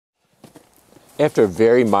After a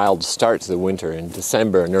very mild start to the winter in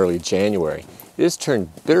December and early January, it has turned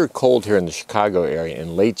bitter cold here in the Chicago area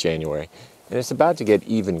in late January, and it's about to get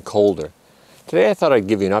even colder. Today I thought I'd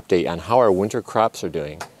give you an update on how our winter crops are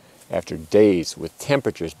doing after days with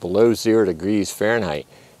temperatures below 0 degrees Fahrenheit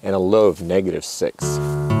and a low of -6.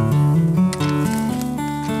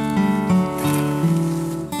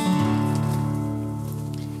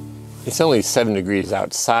 It's only 7 degrees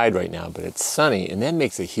outside right now, but it's sunny, and that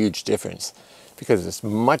makes a huge difference because it's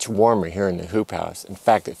much warmer here in the hoop house. In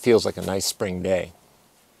fact, it feels like a nice spring day.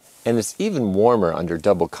 And it's even warmer under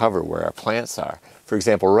double cover where our plants are. For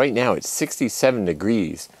example, right now it's 67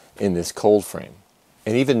 degrees in this cold frame.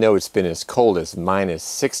 And even though it's been as cold as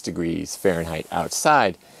 -6 degrees Fahrenheit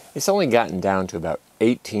outside, it's only gotten down to about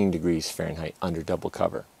 18 degrees Fahrenheit under double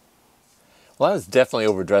cover. Well, I was definitely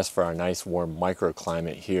overdressed for our nice warm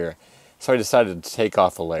microclimate here, so I decided to take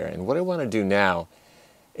off a layer. And what I want to do now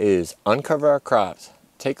is uncover our crops,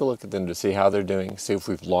 take a look at them to see how they're doing, see if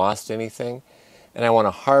we've lost anything, and I want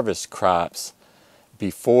to harvest crops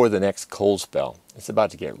before the next cold spell. It's about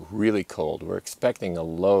to get really cold. We're expecting a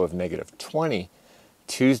low of -20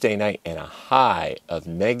 Tuesday night and a high of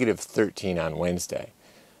 -13 on Wednesday.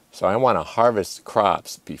 So I want to harvest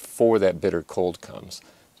crops before that bitter cold comes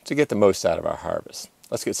to get the most out of our harvest.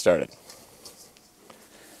 Let's get started.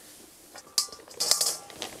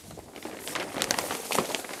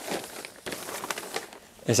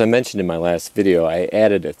 As I mentioned in my last video, I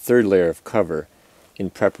added a third layer of cover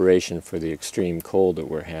in preparation for the extreme cold that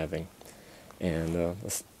we're having. And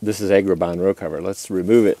this is Agrobond row cover. Let's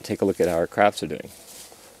remove it and take a look at how our crops are doing.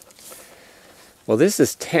 Well, this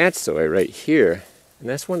is tatsoi right here, and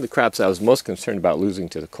that's one of the crops I was most concerned about losing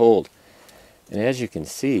to the cold. And as you can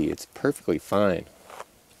see, it's perfectly fine.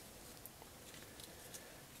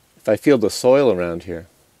 If I feel the soil around here,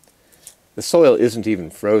 the soil isn't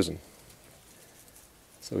even frozen.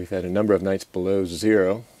 So we've had a number of nights below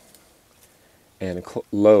 0 and a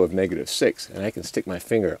low of -6, and I can stick my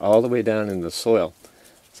finger all the way down in the soil.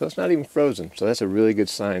 So it's not even frozen, so that's a really good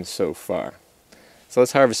sign so far. So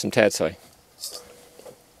let's harvest some tatsoi.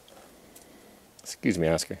 Excuse me,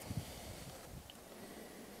 Oscar.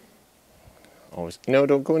 Always, no,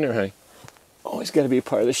 don't go in there, honey. Always got to be a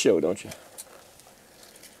part of the show, don't you?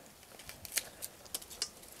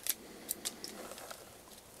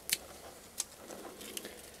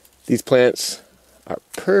 These plants are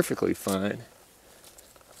perfectly fine.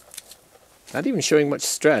 Not even showing much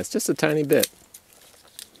stress, just a tiny bit.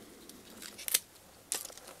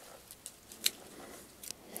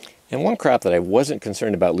 And one crop that I wasn't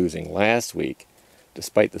concerned about losing last week,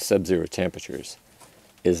 despite the sub-zero temperatures,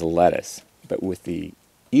 is lettuce. But with the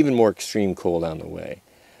even more extreme cold on the way,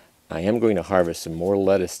 I am going to harvest some more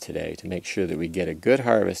lettuce today to make sure that we get a good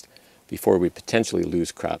harvest before we potentially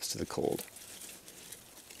lose crops to the cold.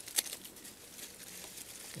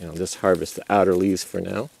 And I'll just harvest the outer leaves for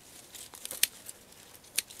now.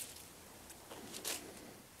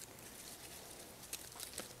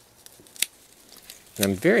 And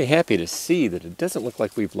I'm very happy to see that it doesn't look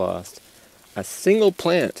like we've lost a single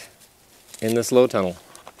plant in this low tunnel.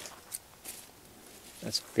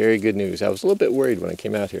 That's very good news. I was a little bit worried when I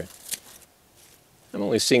came out here. I'm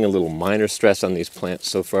only seeing a little minor stress on these plants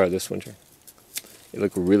so far this winter. They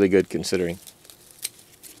look really good considering.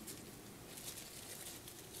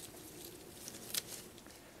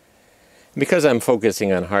 Because I'm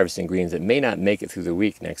focusing on harvesting greens that may not make it through the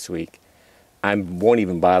week next week, I won't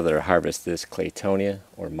even bother to harvest this claytonia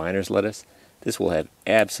or miner's lettuce. This will have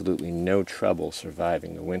absolutely no trouble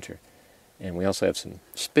surviving the winter. And we also have some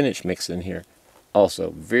spinach mixed in here.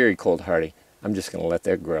 Also very cold hardy. I'm just going to let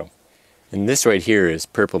that grow. And this right here is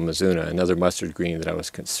purple mizuna, another mustard green that I was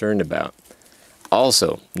concerned about.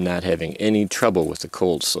 Also not having any trouble with the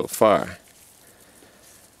cold so far.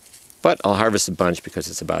 But I'll harvest a bunch because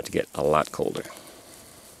it's about to get a lot colder.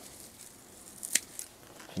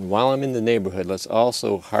 And while I'm in the neighborhood, let's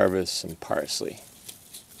also harvest some parsley.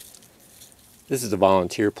 This is a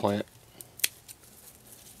volunteer plant.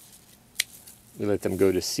 We let them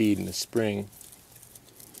go to seed in the spring.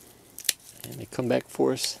 And they come back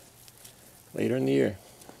for us later in the year.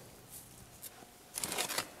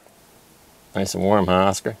 Nice and warm, huh,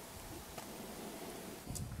 Oscar?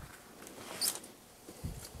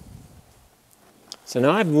 So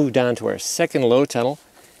now I've moved on to our second low tunnel,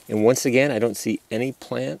 and once again I don't see any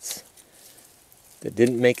plants that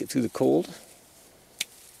didn't make it through the cold.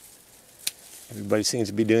 Everybody seems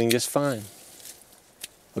to be doing just fine.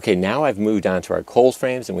 Okay, now I've moved on to our cold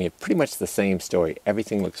frames, and we have pretty much the same story.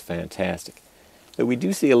 Everything looks fantastic. But we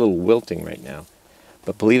do see a little wilting right now.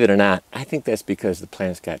 But believe it or not, I think that's because the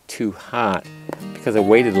plants got too hot because I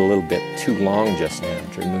waited a little bit too long just now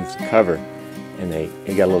to remove the cover, and it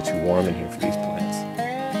got a little too warm in here for these plants.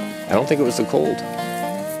 I don't think it was the cold.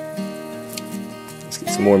 Let's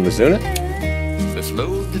get some more mizuna. Let's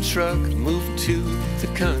load the truck, move to the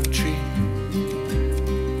country.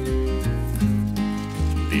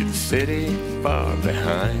 Leave the city far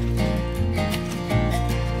behind.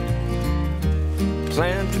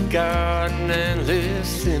 Plant a garden and live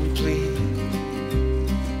simply,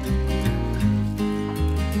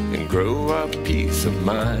 and grow our peace of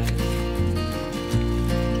mind.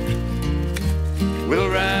 We'll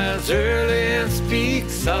rise early and speak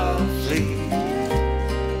softly,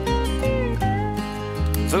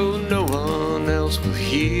 though no one else will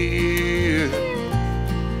hear.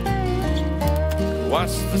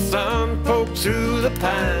 Watch the sun poke through the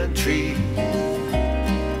pine trees,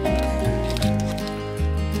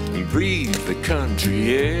 and breathe the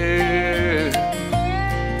country air.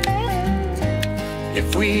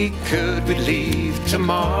 If we could, we'd leave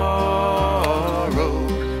tomorrow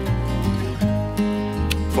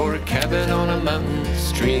for a cabin on a mountain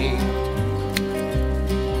stream.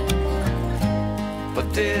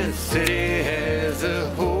 But this city has a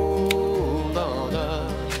hold on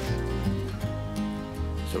us,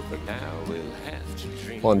 so for now we'll have to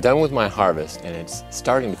dream. Well, I'm done with my harvest, and it's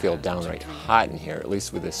starting to feel downright hot in here, at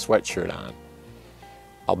least with this sweatshirt on.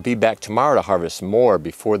 I'll be back tomorrow to harvest more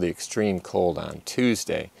before the extreme cold on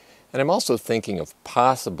Tuesday. And I'm also thinking of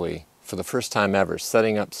possibly, for the first time ever,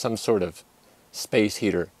 setting up some sort of space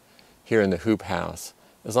heater here in the hoop house,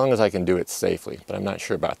 as long as I can do it safely, but I'm not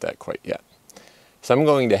sure about that quite yet. So I'm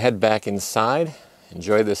going to head back inside,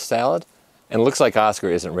 enjoy this salad, and it looks like Oscar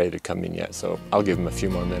isn't ready to come in yet, so I'll give him a few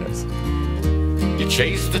more minutes. You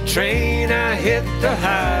chase the train, I hit the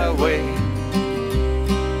highway,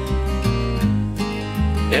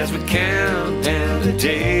 as we count down the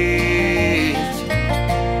days.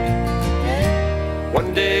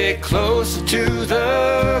 One day closer to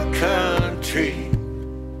the country,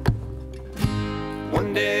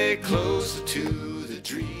 one day closer to the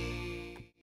dream.